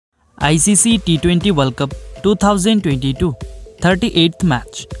ICC T20 World Cup 2022 38th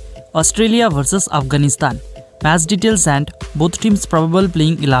match Australia vs Afghanistan. Match details and both teams probable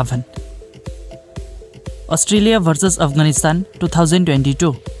playing 11. Australia vs Afghanistan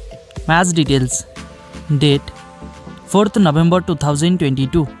 2022. Match details. Date 4th November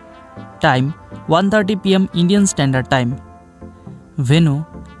 2022. Time 1:30 PM Indian Standard Time. Venue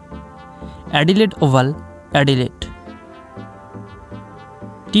Adelaide Oval, Adelaide.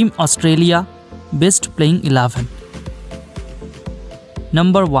 Team Australia best playing 11.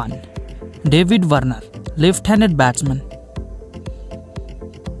 Number 1 David Warner, left-handed batsman.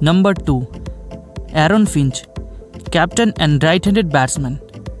 Number 2 Aaron Finch, captain and right-handed batsman.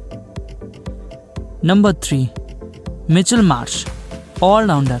 Number 3 Mitchell Marsh,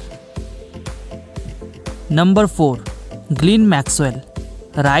 all-rounder. Number 4 Glenn Maxwell,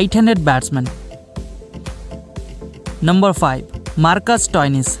 right-handed batsman. Number 5 Marcus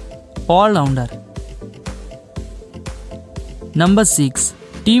Stoinis, all-rounder. Number 6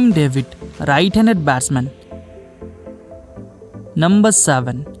 Tim David, right-handed batsman. Number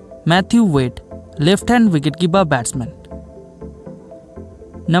 7 Matthew Wade, left-hand wicketkeeper batsman.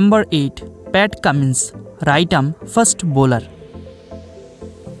 Number 8 Pat Cummins, right-arm first bowler.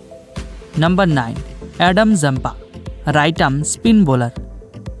 Number 9 Adam Zampa, right-arm spin bowler.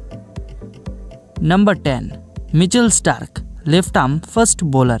 Number 10 Mitchell Starc, left-arm first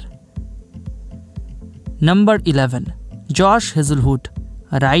bowler. Number 11 Josh Hazlewood,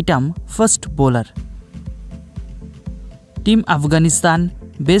 right-arm first bowler. Team Afghanistan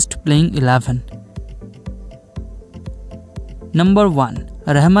best playing 11. Number 1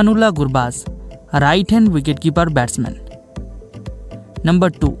 Rahmanullah Gurbaz, right-hand wicketkeeper batsman. Number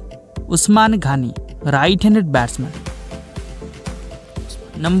 2 Usman Ghani, right-handed batsman.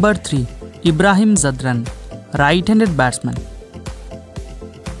 Number 3 Ibrahim Zadran, right-handed batsman.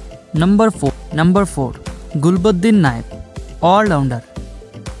 Number 4 Gulbuddin Naib, all-rounder.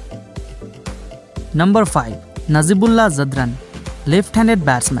 Number 5 Nazibullah Zadran, left-handed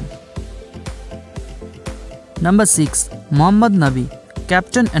batsman. Number 6 Mohammad Nabi,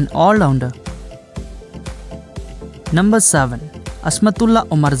 captain and all-rounder. Number 7 Asmatullah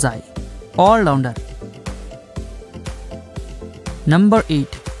Omarzai, all-rounder. Number 8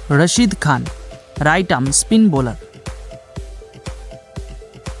 Rashid Khan, right-arm spin bowler.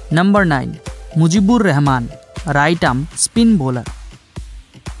 Number 9 Mujibur Rahman, right-arm spin bowler.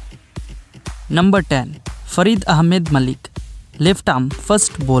 Number 10 Farid Ahmed Malik, left-arm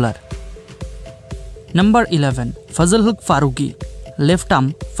first bowler. Number 11 Fazal Haq Farooqi,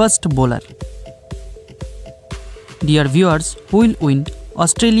 left-arm first bowler. Dear viewers, who will win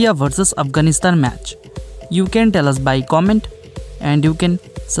Australia vs Afghanistan match? You can tell us by comment and you can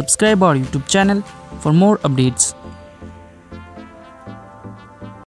subscribe our YouTube channel for more updates.